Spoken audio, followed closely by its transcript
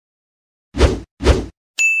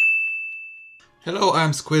Hello, I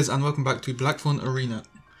am Squiz and welcome back to Blackthorn Arena.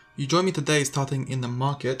 You join me today starting in the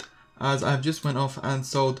market as I have just went off and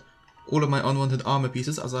sold all of my unwanted armor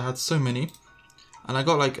pieces as I had so many. And I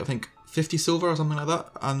got like, I think 50 silver or something like that.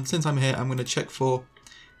 And since I'm here, I'm going to check for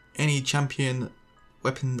any champion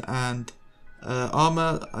weapon and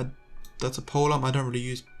armor. That's a polearm. I don't really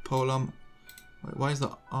use polearm. Wait, why is the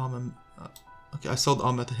armor? Okay, I sold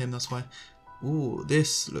armor to him, that's why. Ooh,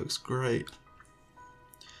 this looks great.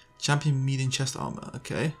 Champion medium chest armor,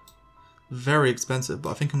 okay. Very expensive,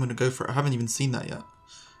 but I think I'm going to go for it. I haven't even seen that yet.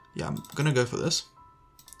 Yeah, I'm going to go for this.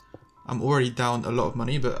 I'm already down a lot of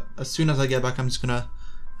money, but as soon as I get back, I'm just going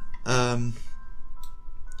to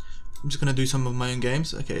do some of my own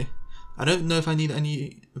games. Okay. I don't know if I need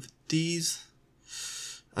any of these.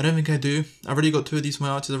 I don't think I do. I've already got 2 of these for my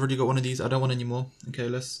archers. I've already got 1 of these. I don't want any more. Okay,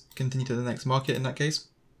 let's continue to the next market in that case.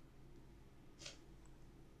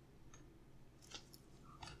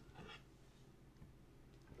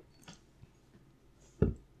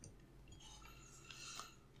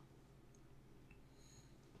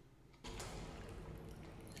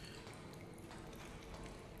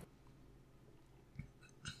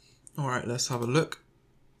 Alright, let's have a look.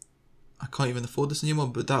 I can't even afford this anymore,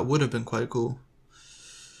 but that would have been quite cool.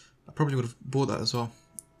 I probably would have bought that as well.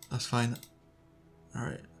 That's fine.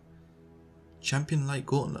 Alright. Champion Light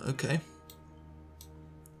Gauntlet, okay.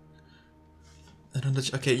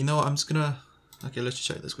 Okay, you know what, I'm just gonna... Okay, let's just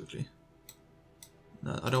check this quickly.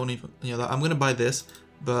 No, I don't want even... Yeah, I'm gonna buy this,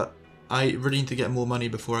 but I really need to get more money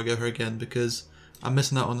before I go here again, because I'm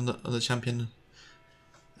missing out on the champion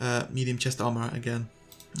medium chest armor again.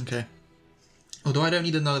 Okay. Although I don't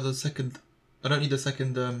need another second... I don't need a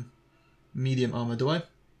second medium armor, do I?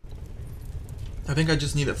 I think I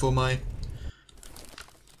just need it for my...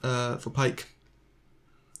 for Pike.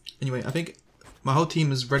 Anyway, I think my whole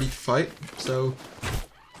team is ready to fight, so...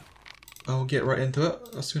 I'll get right into it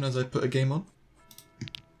as soon as I put a game on.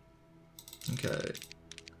 Okay.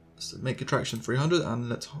 Let's make attraction 300 and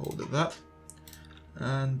let's hold at that.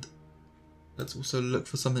 And... let's also look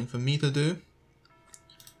for something for me to do.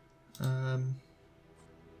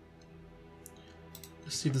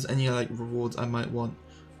 Let's see if there's any like rewards I might want.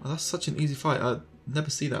 Oh, that's such an easy fight. I never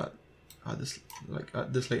see that at this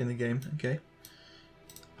late in the game. Okay,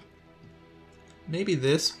 maybe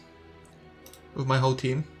this with my whole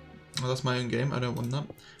team. Well, that's my own game. I don't want that.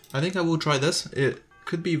 I think I will try this. It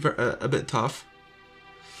could be a bit tough,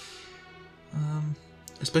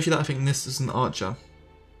 especially that I think this is an archer.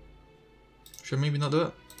 Should I maybe not do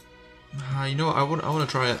it? You know what? I want to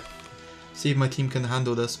try it. See if my team can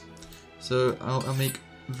handle this. So I'll make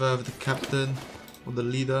Verve the captain or the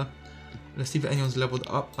leader. Let's see if anyone's leveled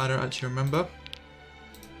up. I don't actually remember.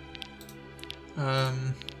 No,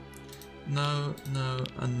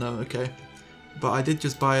 and no. Okay, but I did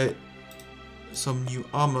just buy some new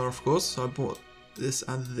armor, of course. So I bought this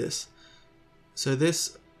and this. So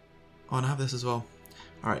this, oh, and I have this as well.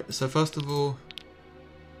 All right. So first of all,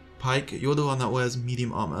 Pike, you're the one that wears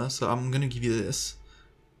medium armor, so I'm gonna give you this.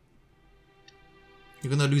 You're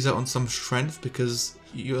gonna lose out on some strength because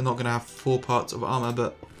you're not gonna have 4 parts of armor,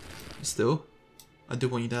 but still, I do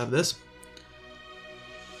want you to have this.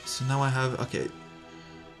 So now I have, okay,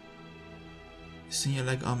 senior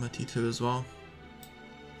leg armor T2 as well.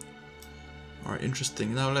 Alright,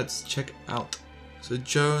 interesting. Now let's check out. So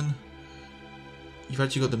Joan, you've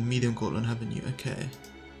actually got the medium gauntlet, haven't you? Okay,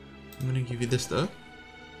 I'm gonna give you this though.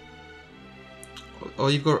 Oh,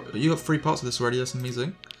 you got 3 parts of this already. That's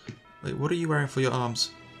amazing. Wait, what are you wearing for your arms?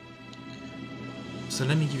 So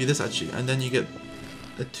let me give you this actually, and then you get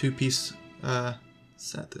a 2-piece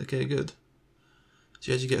set. Okay, good.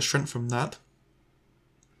 So you actually get a strength from that.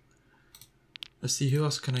 Let's see, who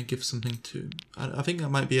else can I give something to? I think that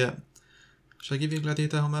might be it. Should I give you a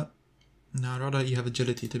gladiator helmet? No, I'd rather you have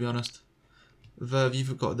agility, to be honest. Verve,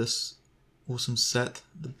 you've got this awesome set,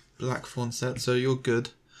 the Blackthorn set, so you're good.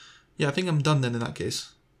 Yeah, I think I'm done then in that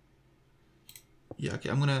case. Yeah, okay,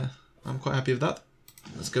 I'm quite happy with that.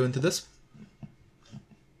 Let's go into this.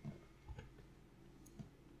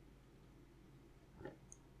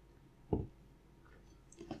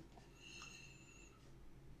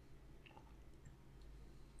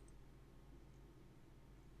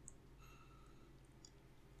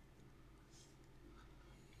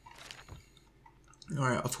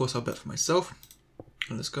 Alright, of course I'll bet for myself.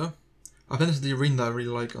 And let's go. I think this is the arena that I really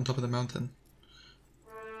like, on top of the mountain.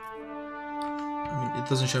 I mean, it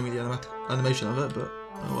doesn't show me the animation of it, but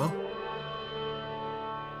oh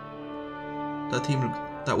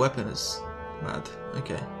well. That weapon is mad.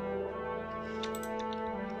 Okay.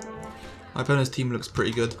 My opponent's team looks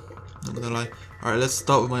pretty good, not gonna lie. Alright, let's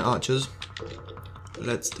start with my archers.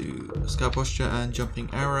 Let's do scout posture and jumping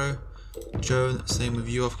arrow. Joan, same with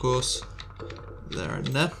you of course. There and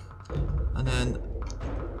there. And then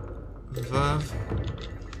Verve,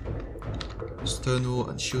 Stonewall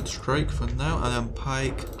and Shield Strike for now, and then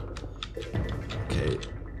Pike. Okay.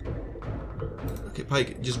 Okay,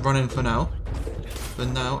 Pike, just run in for now. For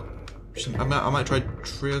now, I might try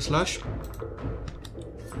Trio Slash.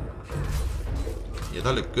 Yeah,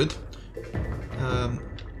 that looked good. And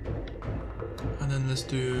then let's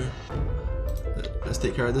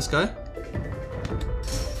take care of this guy.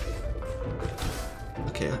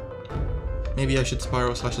 Okay, maybe I should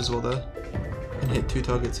Spiral Slash as well though, and hit 2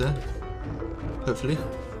 targets here, hopefully.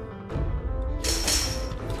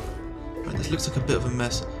 Right, this looks like a bit of a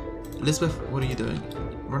mess. Elizabeth, what are you doing?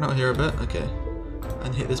 Run out here a bit, okay,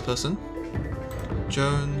 and hit this person.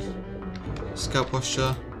 Joan, Scout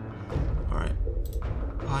Posture. Alright,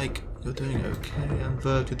 Pike, you're doing okay, and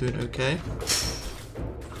Verve, you're doing okay.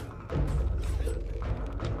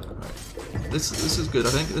 Right. This is good, I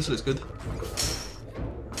think. This looks good.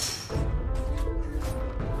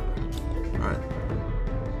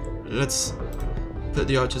 Let's put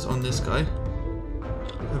the archers on this guy.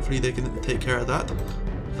 Hopefully they can take care of that.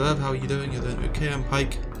 Verve, how are you doing? You're doing okay. And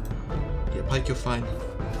Pike. Yeah, Pike, you're fine.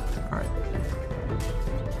 Alright.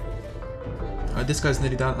 Alright, this guy's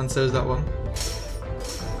nearly down, and so is that one.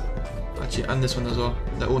 Actually, and this one as well.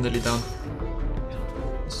 They're all nearly down.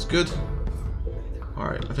 This is good.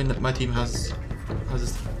 Alright, I think that my team has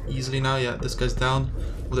this easily now. Yeah, this guy's down.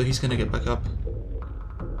 Although he's going to get back up.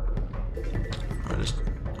 Alright, let's...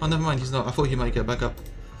 Oh, never mind, he's not. I thought he might get back up.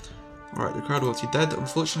 Alright, the crowd wants you dead,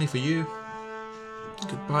 unfortunately for you.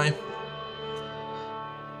 Goodbye.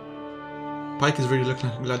 Pike is really looking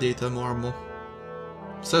like a gladiator more and more.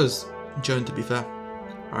 So is Joan, to be fair.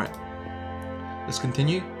 Alright. Let's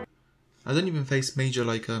continue. I didn't even face major,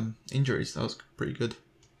 like, injuries. That was pretty good.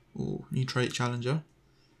 Ooh, new trait challenger.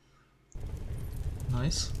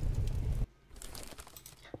 Nice.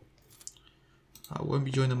 I won't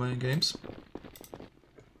be joining my own games.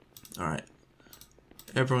 Alright,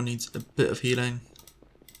 everyone needs a bit of healing,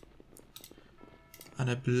 and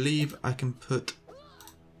I believe I can put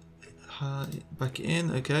her back in.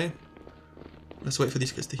 Okay, let's wait for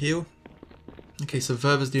these guys to heal. Okay, so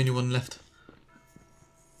Verve is the only one left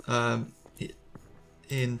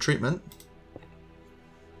in treatment.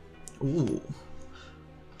 Ooh,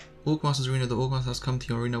 Orcmaster's Arena. The Orcmaster has come to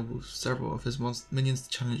your arena with several of his minions to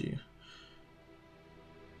challenge you.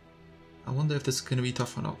 I wonder if this is going to be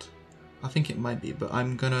tough or not. I think it might be, but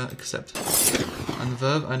I'm gonna accept. And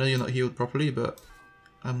Verve, I know you're not healed properly, but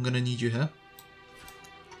I'm gonna need you here.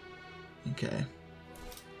 Okay.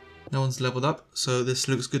 No one's leveled up, so this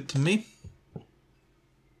looks good to me.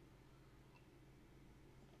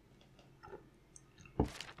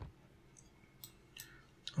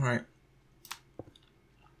 Alright.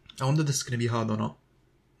 I wonder if this is gonna be hard or not.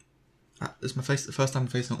 This is the first time I'm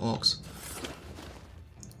facing orcs.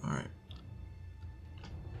 Alright.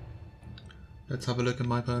 Let's have a look at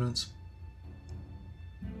my opponents.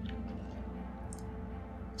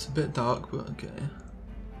 It's a bit dark, but okay.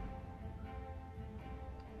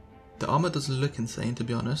 The armor doesn't look insane, to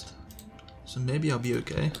be honest. So maybe I'll be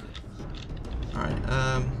okay. Alright,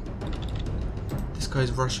 this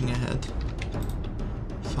guy's rushing ahead.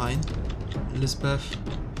 Fine. Elizabeth.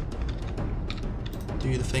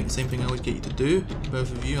 Do the same thing I always get you to do.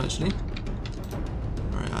 Both of you, actually.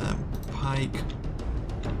 Alright, and then Pike.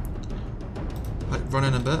 Like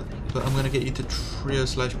running a bit, but I'm gonna get you to Trio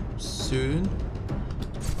Slash soon.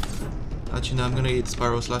 Actually, no, I'm gonna get you to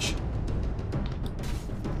Spiral Slash.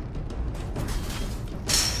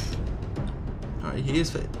 Alright, he is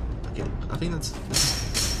fit. Okay, I think this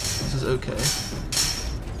is okay.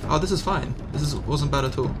 Oh, this is fine. This wasn't bad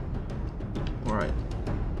at all. Alright.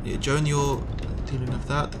 Yeah, Joan, you're dealing with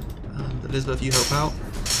that. And Elizabeth, you help out.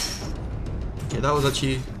 Okay, that was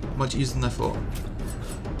actually much easier than I thought.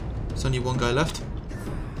 There's only one guy left,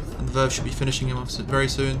 and Verve should be finishing him off very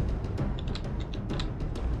soon.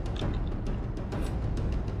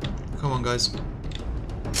 Come on, guys. There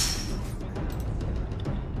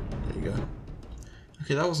you go.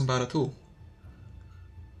 Okay, that wasn't bad at all.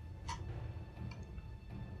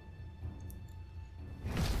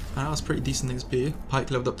 And that was pretty decent XP. Pike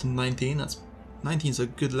leveled up to 19. That's 19's a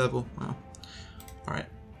good level. Wow. Alright,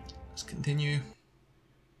 let's continue.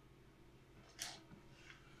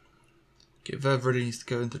 Okay, Verve really needs to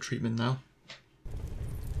go into treatment now.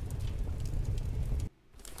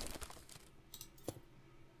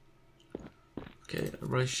 Okay,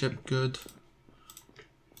 relationship good.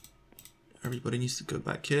 Everybody needs to go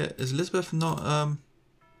back here. Is Elizabeth not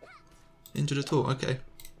injured at all? Okay.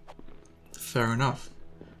 Fair enough.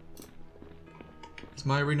 Is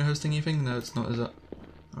my arena hosting anything? No, it's not, is it?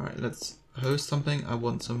 Alright, let's host something. I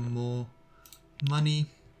want some more money.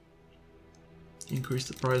 Increase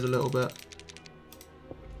the price a little bit.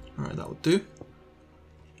 Alright, that will do.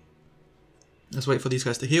 Let's wait for these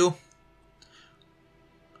guys to heal.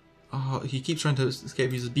 Oh, he keeps trying to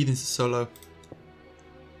escape. He's beating solo.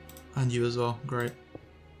 And you as well. Great.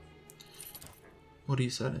 What are you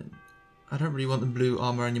selling? I don't really want the blue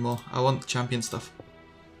armor anymore. I want champion stuff.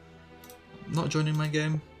 Not joining my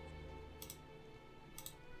game.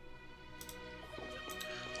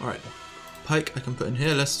 Alright. Pike I can put in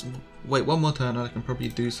here. Let's wait one more turn and I can probably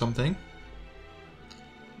do something.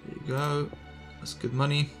 There you go. That's good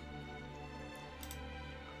money.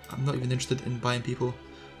 I'm not even interested in buying people.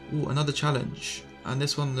 Ooh, another challenge. And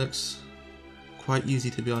this one looks quite easy,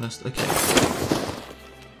 to be honest. Okay.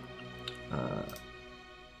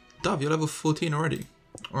 Dove, you're level 14 already.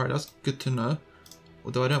 Alright, that's good to know.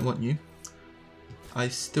 Although I don't want you. I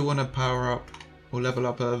still want to power up or level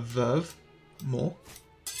up a Verve more.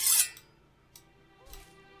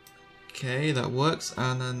 Okay, that works.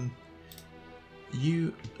 And then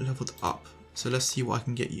you leveled up. So let's see what I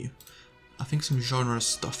can get you. I think some genre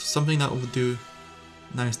stuff. Something that will do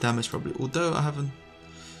nice damage probably. Although I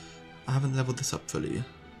haven't leveled this up fully.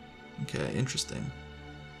 Okay, interesting.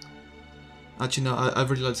 Actually no, I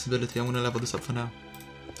really like this ability. I'm gonna level this up for now.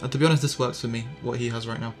 To be honest, this works for me, what he has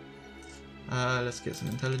right now. Let's get some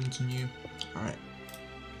intelligence on you. Alright.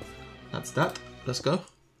 That's that. Let's go.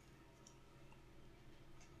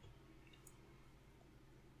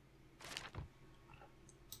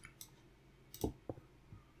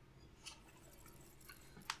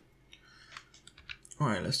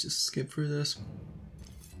 Alright, let's just skip through this.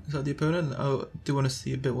 Is that the opponent? Oh, I do want to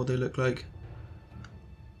see a bit what they look like.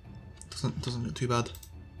 Doesn't look too bad.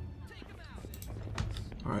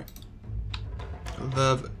 Alright.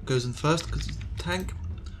 Verve goes in first because he's a tank.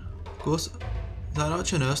 Of course. Is that an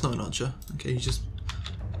archer? No, that's not an archer. Okay, he's just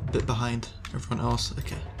a bit behind everyone else.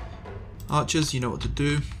 Okay. Archers, you know what to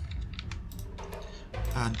do.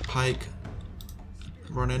 And Pike.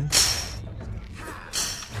 Run in.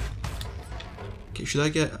 Okay, should I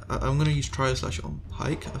get... I'm going to use Trio Slash on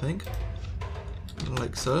Pike, I think.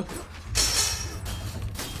 Like so.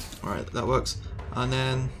 Alright, that works. And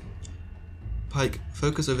then Pike,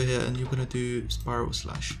 focus over here and you're going to do Spiral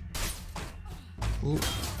Slash. Ooh.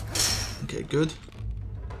 Okay, good.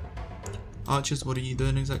 Archers, what are you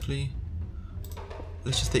doing exactly?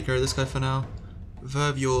 Let's just take care of this guy for now.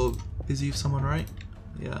 Verve, you're busy with someone, right?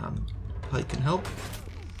 Yeah, Pike can help.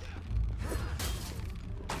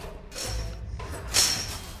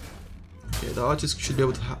 Okay, the archers should be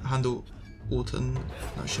able to handle Alton.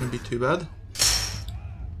 That shouldn't be too bad.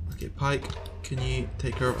 Okay, Pike, can you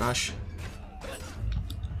take care of Ash?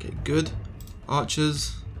 Okay, good.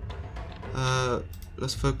 Archers,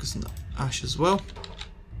 let's focus on Ash as well.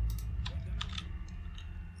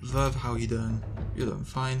 Verve, how are you doing? You're doing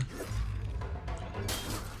fine.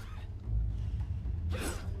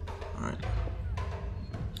 Alright.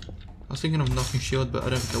 I was thinking of knocking shield, but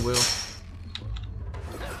I don't think I will.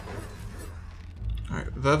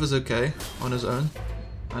 Alright, Verve is okay on his own.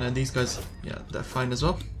 And then these guys, yeah, they're fine as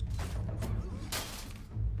well.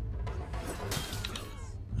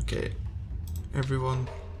 Okay, everyone,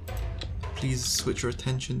 please switch your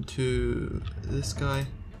attention to this guy.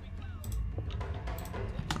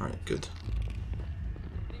 Alright, good.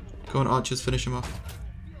 Go on, archers, finish him off.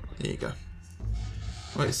 There you go.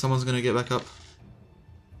 Wait, someone's gonna get back up.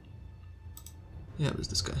 Yeah, it was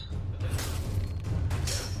this guy.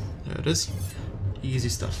 There it is. Easy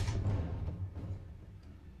stuff.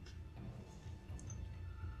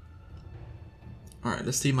 Alright,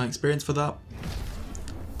 let's see my experience for that.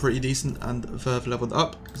 Pretty decent, and Verve leveled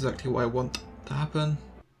up. Exactly what I want to happen.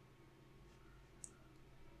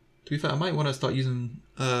 To be fair, I might want to start using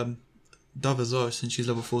Dove as well since she's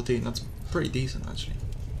level 14. That's pretty decent actually.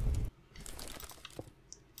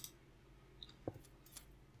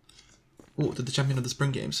 Oh, to the champion of the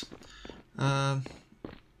spring games. I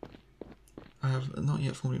have not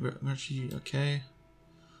yet formally actually okay.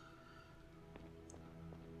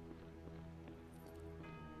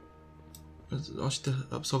 Asked to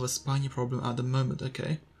solve a spiny problem at the moment,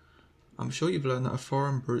 okay. I'm sure you've learned that a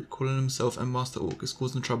foreign brute calling himself a Master Orc is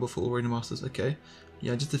causing trouble for all Arena Masters, okay.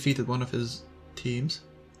 Yeah, I just defeated one of his teams.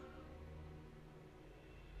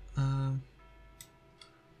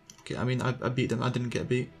 Okay, I mean, I beat them, I didn't get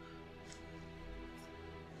beat.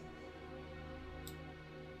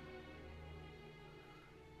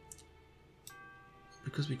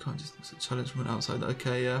 Because we can't just challenge from outside,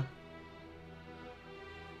 okay, yeah.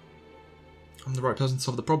 I'm the right person to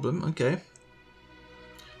solve the problem, okay.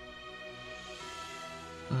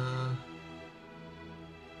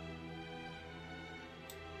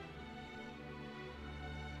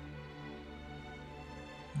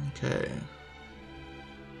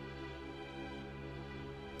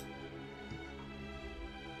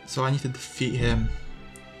 So I need to defeat him.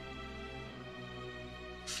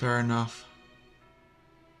 Fair enough.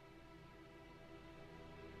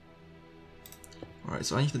 Alright,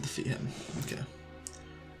 so I need to defeat him. Okay.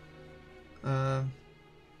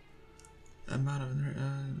 Amount of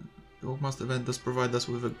the Orgmaster event does provide us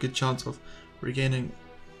with a good chance of regaining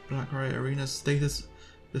Blackthorn Arena status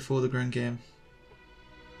before the grand game.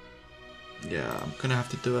 Yeah, I'm gonna have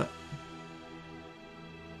to do it.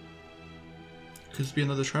 Could this be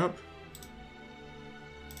another trap?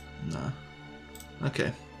 Nah.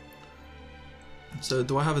 Okay. So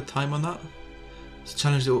do I have a time on that? To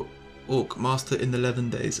challenge the Orc Master in 11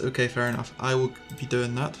 days. Okay, fair enough. I will be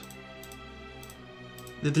doing that.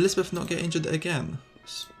 Did Elizabeth not get injured again?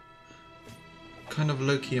 It's kind of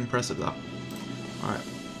low-key impressive, that. Alright.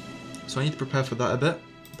 So I need to prepare for that a bit.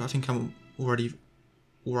 But I think I'm already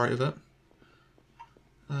alright with it.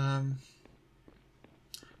 Am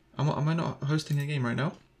I not hosting a game right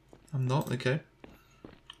now? I'm not? Okay.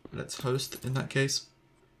 Let's host in that case.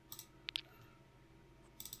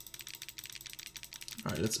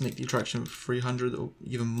 Alright, let's make the attraction 300 or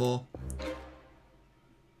even more.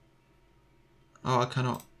 Oh, I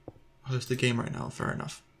cannot host a game right now, fair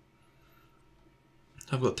enough.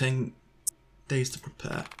 I've got 10 days to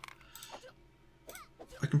prepare.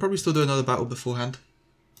 I can probably still do another battle beforehand.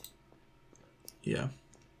 Yeah.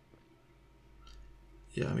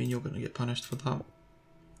 Yeah, I mean, you're going to get punished for that.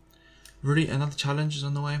 Really, another challenge is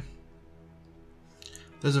on the way.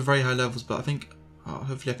 Those are very high levels, but I think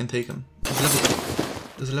hopefully I can take them.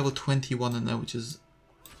 There's a level 21 in there, which is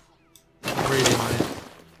really high.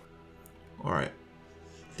 Alright.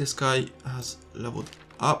 This guy has leveled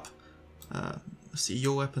up. Let's see,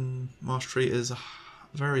 your weapon mastery is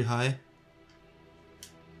very high.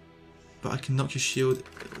 But I can knock your shield,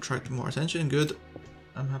 it'll attract more attention. Good.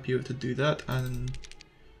 I'm happy to do that. And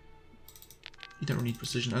you don't really need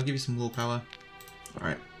precision. I'll give you some willpower.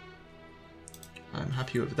 Alright. I'm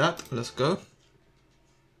happy with that. Let's go.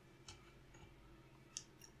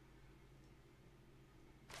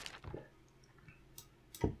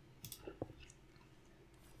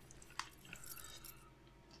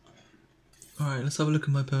 Alright, let's have a look at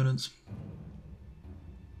my opponents.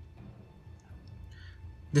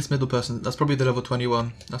 This middle person, that's probably the level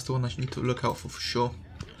 21. That's the one I need to look out for sure.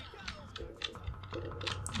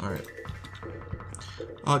 Alright.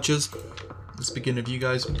 Archers, let's begin with you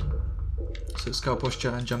guys. So scout posture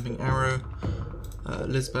and jumping arrow.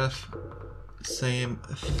 Lisbeth, same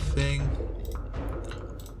thing.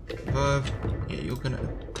 Verve, yeah, you're gonna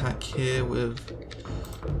attack here with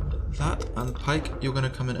that, and Pike, you're gonna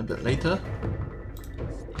come in a bit later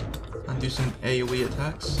and do some AoE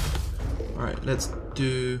attacks. Alright, let's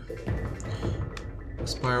do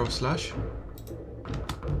Spiral Slash.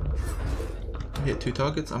 Hit 2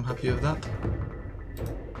 targets, I'm happy with that.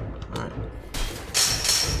 Alright.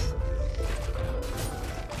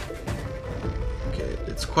 Okay,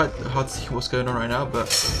 it's quite hard to see what's going on right now, but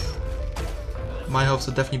my healths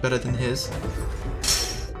are definitely better than his.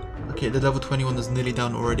 Okay, the level 21 is nearly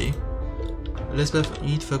down already. Elizabeth, you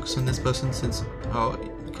need to focus on this person since... Oh,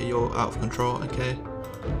 okay, you're out of control, okay.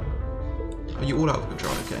 Are you all out of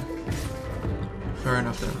control? Okay. Fair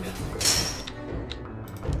enough then.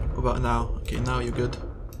 What about now? Okay, now you're good.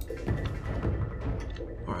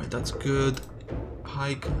 Alright, that's good.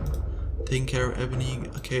 Pike, taking care of Ebony.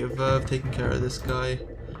 Okay, Verve, taking care of this guy.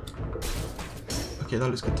 Okay, that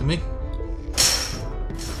looks good to me.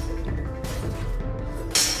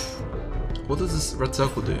 What does this red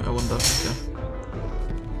circle do? I wonder. Okay.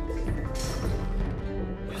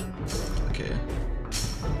 Okay.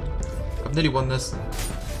 I've nearly won this.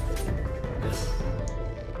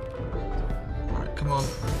 Alright, come on.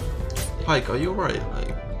 Pike, are you alright?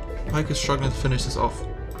 Like, Pike is struggling to finish this off.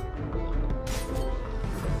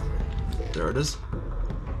 There it is.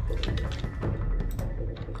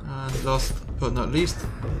 And last but not least.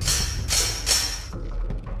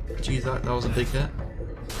 Geez, that was a big hit.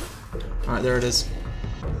 Alright, there it is.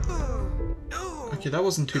 Okay, that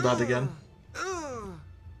wasn't too bad again.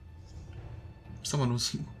 Someone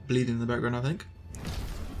was bleeding in the background, I think.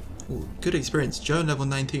 Ooh, good experience. Joan level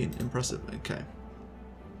 19. Impressive. Okay.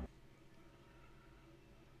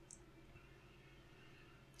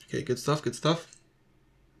 Okay, good stuff, good stuff.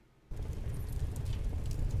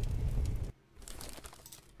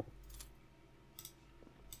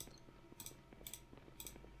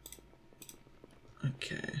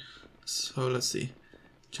 Okay. So let's see.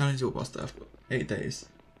 Challenge your boss staff. 8 days.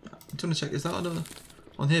 I'm trying to check. Is that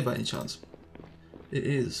on here by any chance? It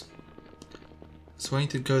is. So I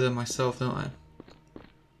need to go there myself, don't I?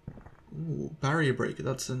 Ooh, barrier breaker.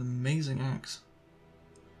 That's an amazing axe.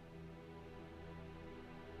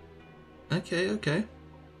 Okay, okay.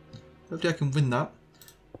 Hopefully I can win that.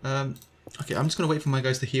 Okay, I'm just going to wait for my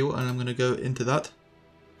guys to heal, and I'm going to go into that.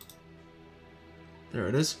 There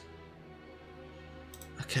it is.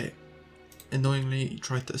 Okay. Annoyingly,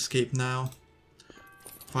 try to escape now.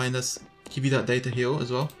 Fine, let's give you that data heal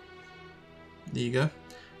as well. There you go.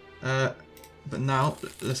 But now,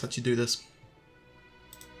 let's actually do this.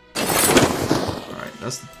 Alright,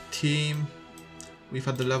 that's the team. We've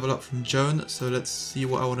had the level up from Joan, so let's see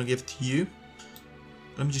what I want to give to you.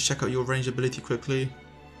 Let me just check out your range ability quickly.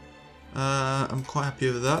 I'm quite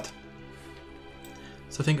happy with that.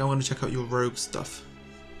 So I think I want to check out your rogue stuff.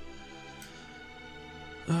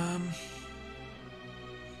 I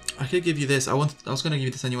could give you this. I was going to give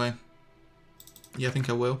you this anyway. Yeah, I think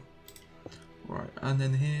I will. Right, and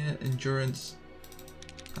then here, endurance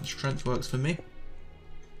and strength works for me.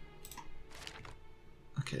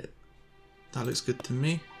 Okay, that looks good to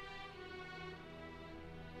me.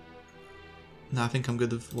 No, I think I'm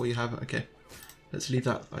good with what you have. Okay, let's leave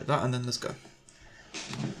that like that, and then let's go.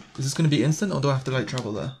 Is this going to be instant, or do I have to like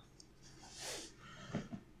travel there?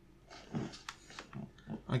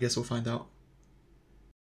 I guess we'll find out.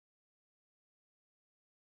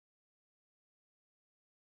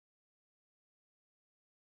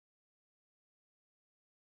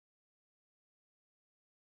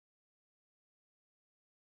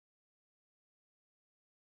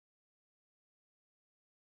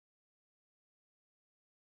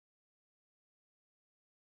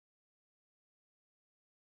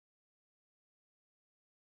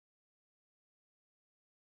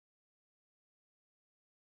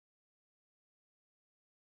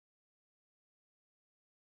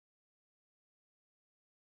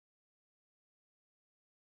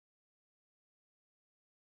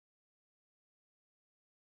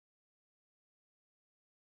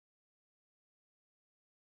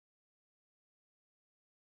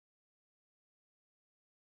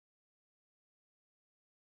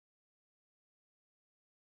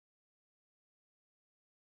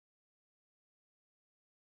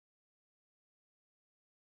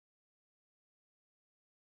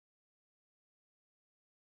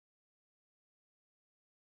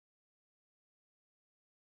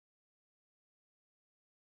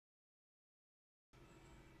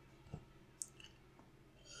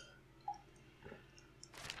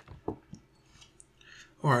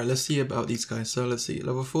 Alright, let's see about these guys. So let's see,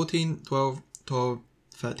 level 14, 12, 12,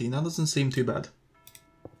 13. That doesn't seem too bad.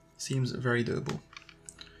 Seems very doable.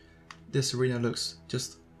 This arena looks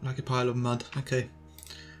just like a pile of mud. Okay.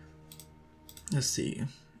 Let's see.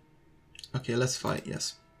 Okay, let's fight,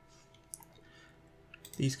 yes.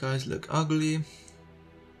 These guys look ugly.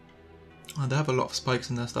 Oh, they have a lot of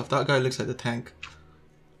spikes in their stuff. That guy looks like the tank.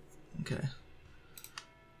 Okay.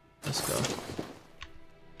 Let's go.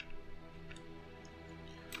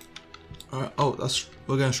 Alright, oh,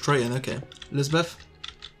 we're going straight in, okay. Elizabeth,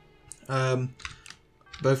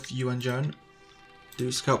 both you and Joan, do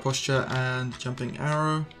scout posture and jumping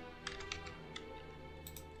arrow.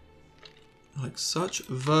 Like such.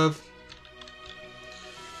 Verve,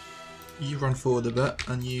 you run forward a bit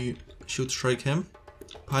and you shield strike him.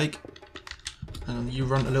 Pike, and you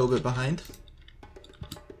run a little bit behind.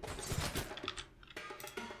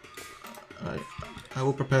 Alright, I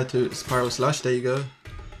will prepare to spiral slash, there you go.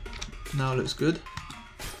 Now looks good.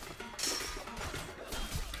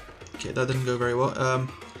 Okay, that didn't go very well.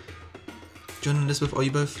 John and Elizabeth, are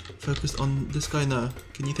you both focused on this guy? No.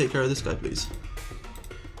 Can you take care of this guy, please?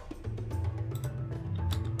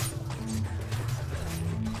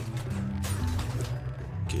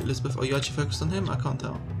 Okay, Elizabeth, are you actually focused on him? I can't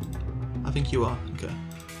tell. I think you are. Okay.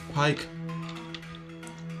 Pike.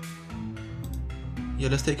 Yeah,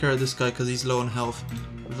 let's take care of this guy because he's low on health.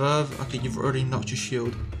 Verve, okay, you've already knocked your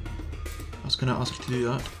shield. I was going to ask you to do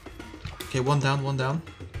that. Okay, one down, one down.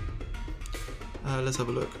 Let's have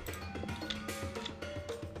a look.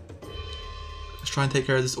 Let's try and take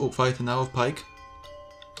care of this orc fighter now with Pike.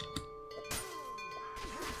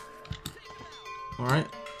 Alright.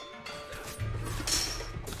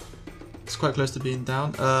 It's quite close to being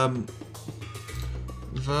down.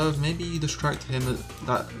 Verve, maybe you distract him,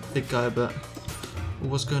 that big guy a bit.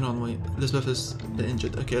 What's going on? Wait, Elizabeth is a bit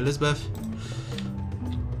injured. Okay, Elizabeth.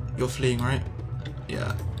 You're fleeing, right?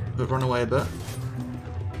 Yeah, but run away a bit.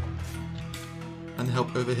 And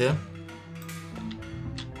help over here.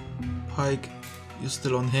 Pike, you're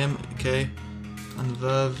still on him, okay. And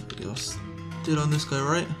Verve, you're still on this guy,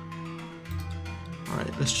 right?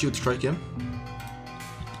 Alright, let's shield strike him.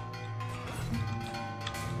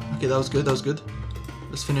 Okay, that was good, that was good.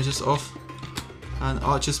 Let's finish this off. And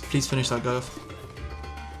archers, please finish that guy off.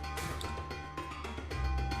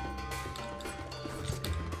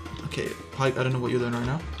 Okay, Pike, I don't know what you're doing right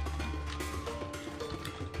now.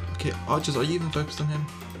 Okay, archers, are you even focused on him?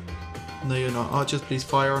 No, you're not. Archers, please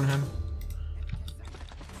fire on him.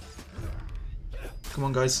 Come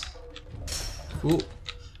on, guys. Ooh,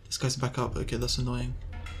 this guy's back up. Okay, that's annoying.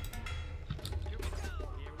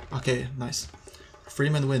 Okay, nice.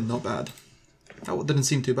 3-man win, not bad. That didn't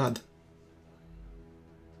seem too bad.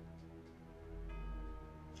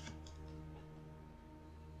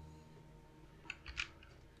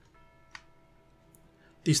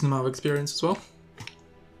 Decent amount of experience as well.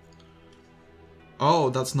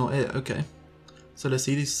 Oh, that's not it. Okay. So let's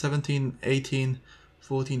see these 17, 18,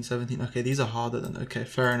 14, 17. Okay, these are harder than. Okay,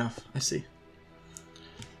 fair enough. I see.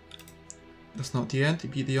 That's not the end. He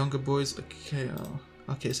beat the younger boys. Okay.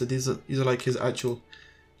 Okay, so these are like his actual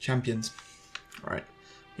champions. Right.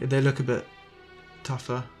 Yeah, they look a bit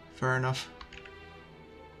tougher. Fair enough.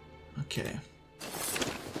 Okay.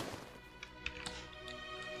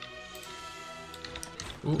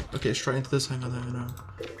 Oh, okay, straight into this. Hang on.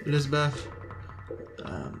 Elizabeth.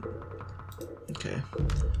 Okay.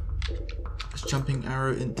 Just jumping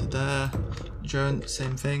arrow into there. Joan,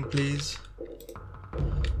 same thing, please.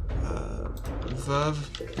 Verve.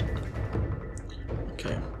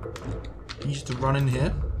 Okay. You need to run in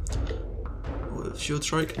here. With shield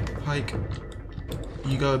strike. Pike.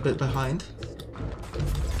 You go a bit behind.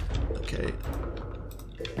 Okay.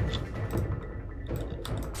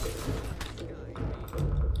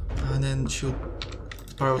 And then shield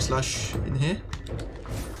spiral slash in here.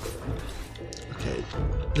 Okay.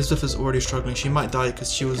 Elizabeth is already struggling. She might die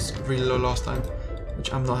because she was really low last time,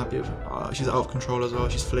 which I'm not happy with. She's out of control as well.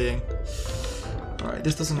 She's fleeing. Alright,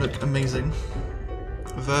 this doesn't look amazing.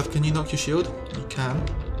 Verve, can you knock your shield? You can.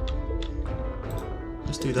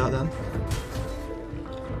 Let's do that then.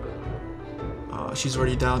 She's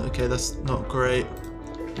already down. Okay, that's not great.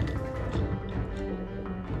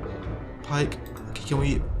 Pike, okay, can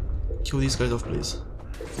we kill these guys off, please?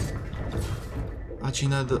 Actually,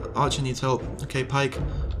 no, the archer needs help. Okay, Pike,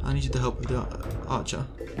 I need you to help with the archer.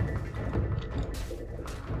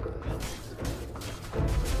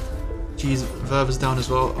 Jeez, Verve is down as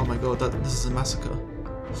well. Oh my god, this is a massacre.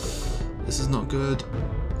 This is not good.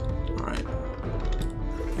 Alright.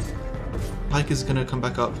 Pike is gonna come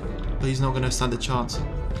back up, but he's not gonna stand a chance.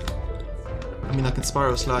 I mean, I can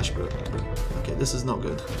spiral slash, but okay, this is not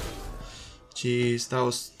good. Jeez, that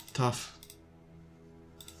was tough.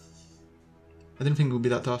 I didn't think it would be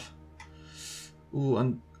that tough. Ooh,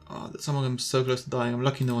 and some of them so close to dying. I'm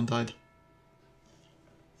lucky no one died.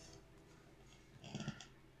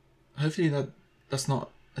 Hopefully that's not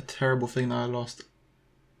a terrible thing that I lost.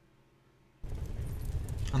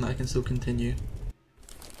 And that I can still continue.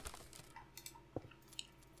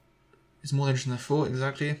 It's more interesting than I thought,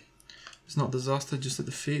 exactly. It's not a disaster, just a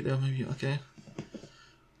defeat. There maybe okay.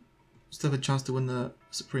 Still have a chance to win the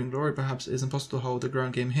Supreme Glory. Perhaps it is impossible to hold a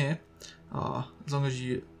ground game here. As long as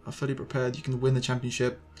you are fully prepared, you can win the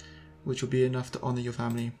championship, which will be enough to honour your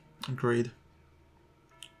family. Agreed.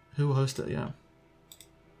 Who will host it? Yeah.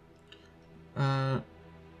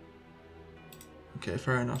 Okay,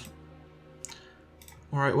 fair enough.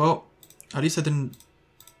 Alright, well, at least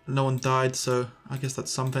no one died, so I guess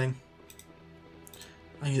that's something.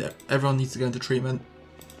 Everyone needs to go into treatment.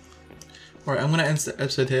 Alright, I'm going to end the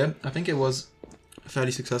episode here. I think it was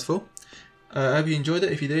fairly successful. I hope you enjoyed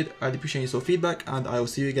it. If you did, I'd appreciate your feedback, and I will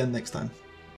see you again next time.